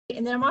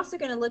And then I'm also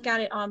going to look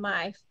at it on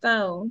my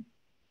phone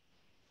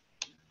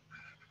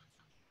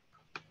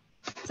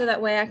so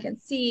that way I can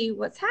see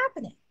what's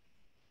happening.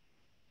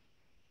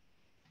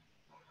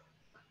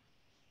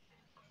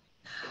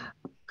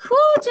 Cool,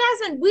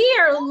 Jazmin. We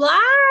are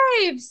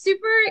live.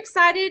 Super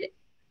excited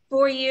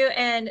for you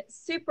and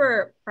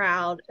super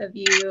proud of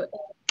you.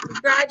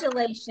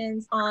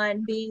 Congratulations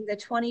on being the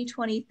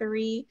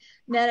 2023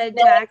 Netta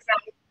Jackson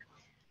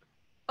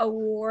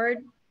Award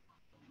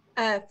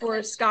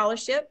for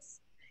scholarships.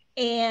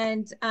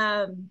 And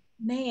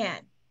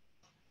man,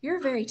 you're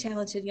a very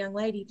talented young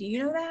lady. Do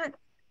you know that?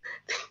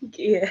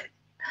 Yeah,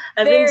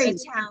 I've been Very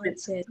to.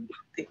 talented.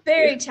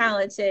 Very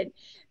talented.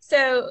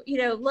 So,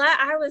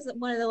 I was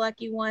one of the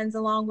lucky ones,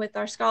 along with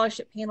our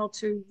scholarship panel,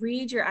 to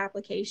read your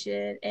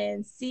application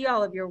and see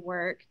all of your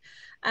work.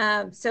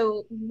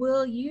 So,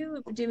 will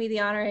you do me the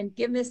honor and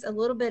give us a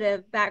little bit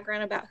of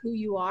background about who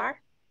you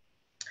are?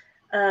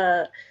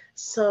 Uh,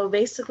 so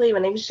basically, my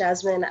name is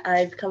Jazmin.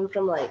 I've come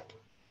from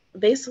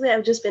basically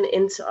I've just been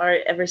into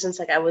art ever since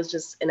I was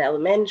just in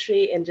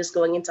elementary and just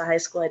going into high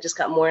school. I just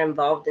got more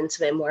involved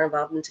into it, more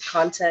involved into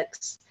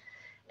context,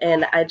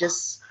 and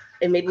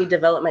it made me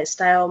develop my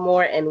style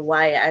more and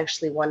why I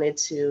actually wanted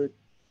to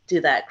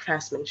do that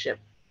craftsmanship.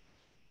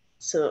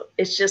 So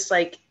it's just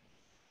like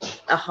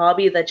a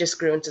hobby that just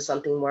grew into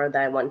something more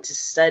that I want to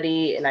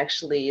study and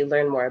actually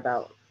learn more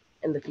about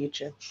in the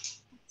future.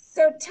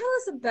 So, tell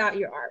us about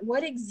your art.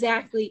 What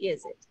exactly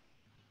is it?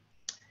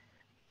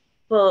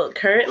 Well,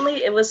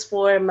 currently it was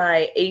for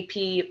my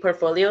AP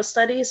portfolio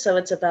study. So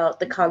it's about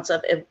the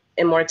concept of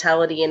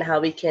immortality and how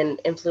we can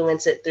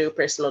influence it through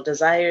personal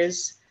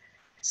desires.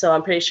 So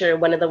I'm pretty sure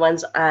one of the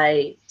ones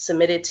I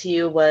submitted to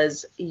you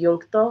was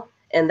Yungto,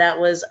 and that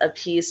was a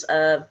piece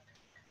of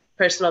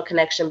personal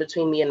connection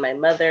between me and my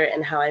mother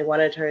and how I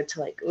wanted her to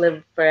like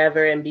live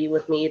forever and be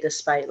with me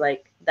despite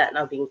like that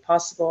not being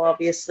possible,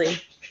 obviously.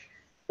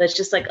 There's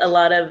just like a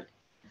lot of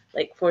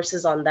like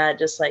forces on that,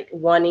 just like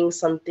wanting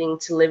something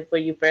to live for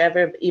you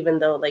forever, even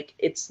though like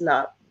it's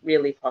not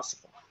really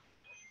possible.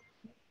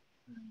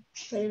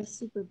 That is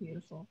super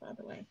beautiful, by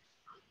the way.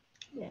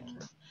 Yeah.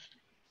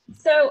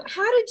 So,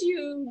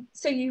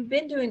 so you've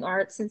been doing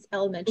art since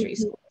elementary Mhm.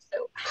 school.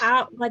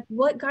 So,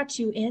 what got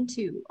you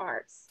into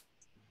arts?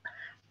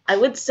 I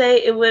would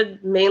say it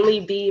would mainly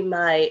be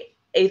my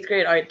eighth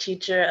grade art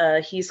teacher.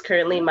 He's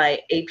currently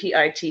my AP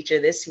art teacher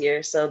this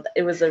year, so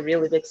it was a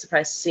really big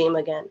surprise to see him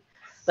again.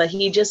 But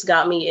he just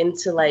got me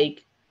into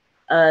like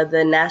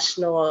the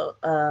national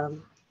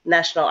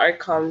art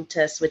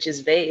contest, which is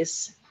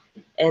vase.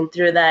 And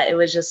through that, it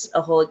was just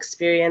a whole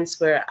experience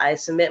where I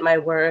submit my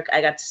work.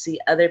 I got to see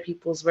other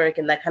people's work,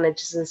 and that kind of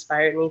just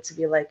inspired me to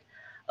be like,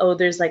 oh,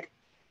 there's like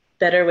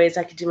better ways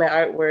I could do my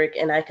artwork,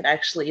 and I could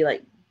actually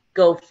like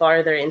go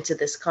farther into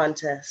this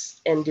contest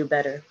and do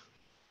better.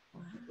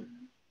 Wow.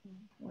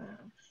 Wow.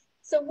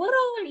 So, what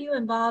all are you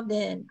involved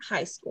in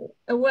high school?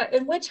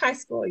 In which high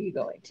school are you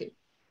going to?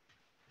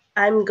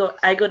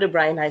 I go to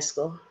Bryan High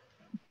School.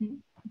 Mhm,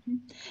 mhm.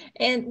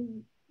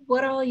 And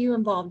what all are you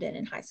involved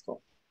in high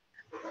school?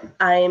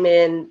 I'm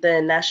in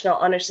the National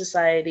Honor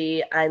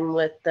Society. I'm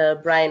with the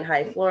Bryan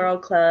High Floral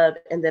Club,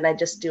 and then I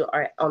just do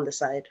art on the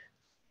side.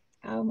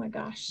 Oh my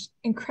gosh,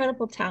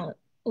 incredible talent.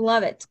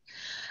 Love it.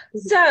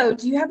 So,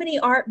 do you have any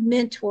art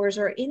mentors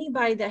or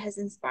anybody that has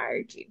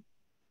inspired you?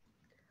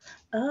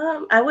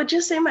 I would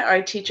just say my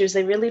art teachers,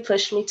 they really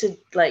pushed me to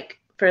like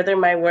further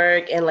my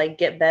work and like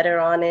get better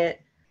on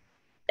it.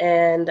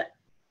 And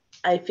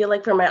I feel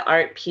like for my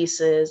art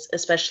pieces,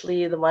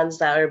 especially the ones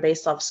that are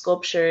based off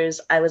sculptures,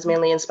 I was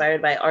mainly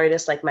inspired by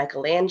artists like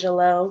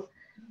Michelangelo,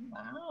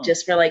 Wow.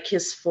 just for like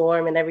his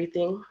form and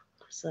everything.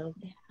 So,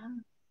 Yeah.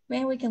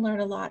 Man, we can learn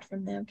a lot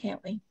from them,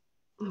 can't we?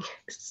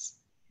 yes.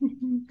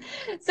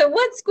 So,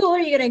 what school are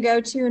you going to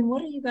go to and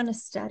what are you going to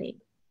study?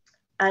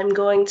 I'm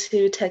going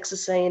to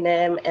Texas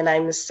A&M and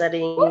I'm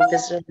studying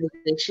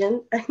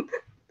visualization.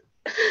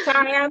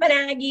 Sorry, I'm an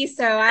Aggie,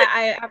 so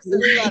I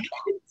absolutely love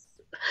that.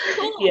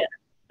 Yeah, Cool.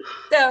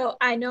 So,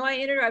 I know I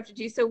interrupted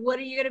you. So, what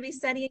are you going to be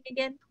studying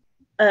again?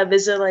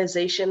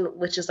 visualization,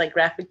 which is like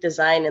graphic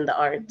design in the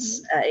arts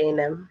Mhm. at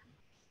A&M.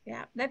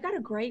 Yeah, they've got a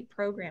great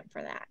program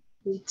for that.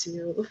 Me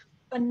too.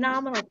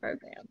 Phenomenal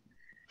program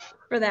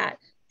for that.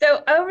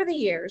 So, over the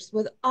years,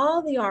 with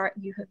all the art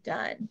you have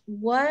done,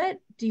 what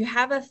do you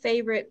have a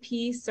favorite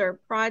piece or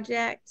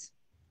project?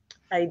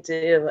 I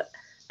do.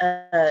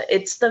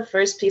 It's the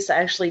first piece that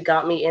actually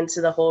got me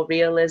into the whole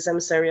realism,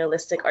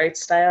 surrealistic art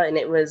style, and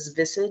it was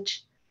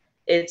Visage.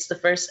 It's the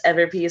first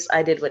ever piece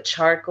I did with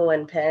charcoal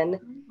and pen,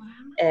 Oh, wow.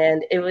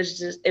 and it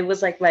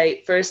was like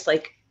my first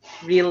like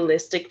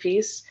realistic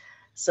piece.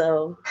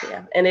 So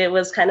yeah, and it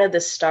was kind of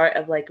the start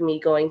of like me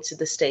going to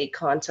the state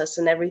contest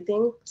and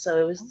everything.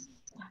 So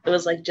it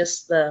was like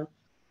just the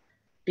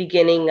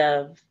beginning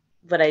of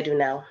what I do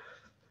now.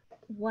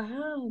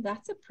 Wow,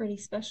 that's a pretty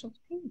special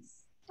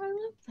piece. I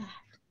love that.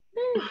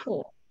 Very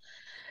cool.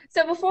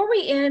 So before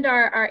we end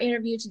our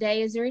interview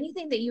today, is there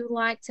anything that you would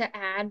like to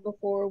add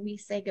before we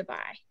say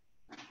goodbye?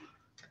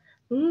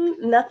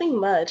 Nothing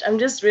much. I'm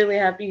just really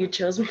happy you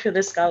chose me for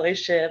the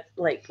scholarship,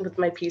 like with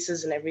my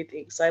pieces and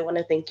everything. So I want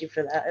to thank you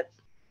for that.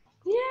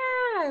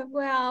 Yeah,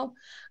 well,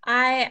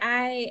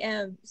 I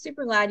am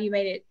super glad you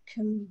made it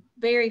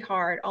very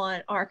hard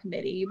on our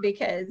committee,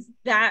 because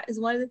that is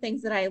one of the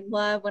things that I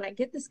love when I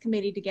get this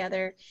committee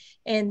together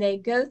and they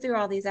go through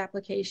all these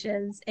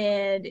applications,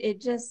 and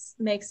it just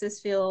makes us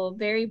feel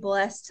very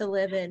blessed to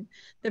live in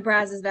the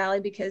Brazos Valley,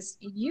 because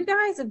you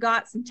guys have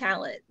got some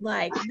talent.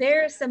 Like,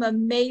 there's some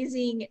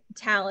amazing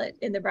talent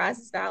in the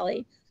Brazos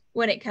Valley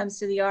when it comes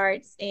to the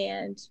arts.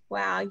 And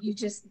wow, you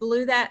just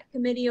blew that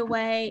committee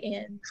away,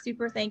 and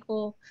super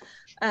thankful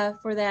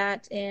for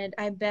that. And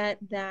I bet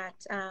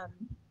that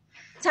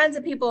tons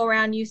of people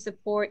around you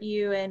support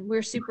you, and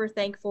we're super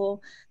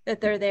thankful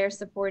that they're there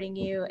supporting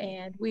you,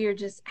 and we are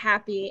just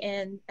happy.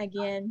 And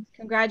again,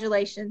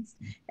 congratulations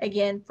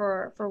again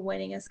for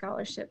winning a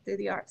scholarship through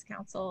the Arts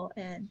Council.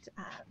 And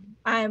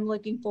I'm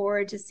looking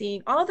forward to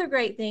seeing all the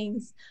great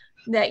things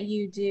that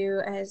you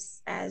do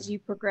as you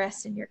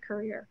progress in your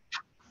career.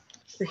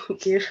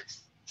 Thank you.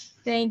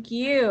 Thank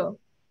you.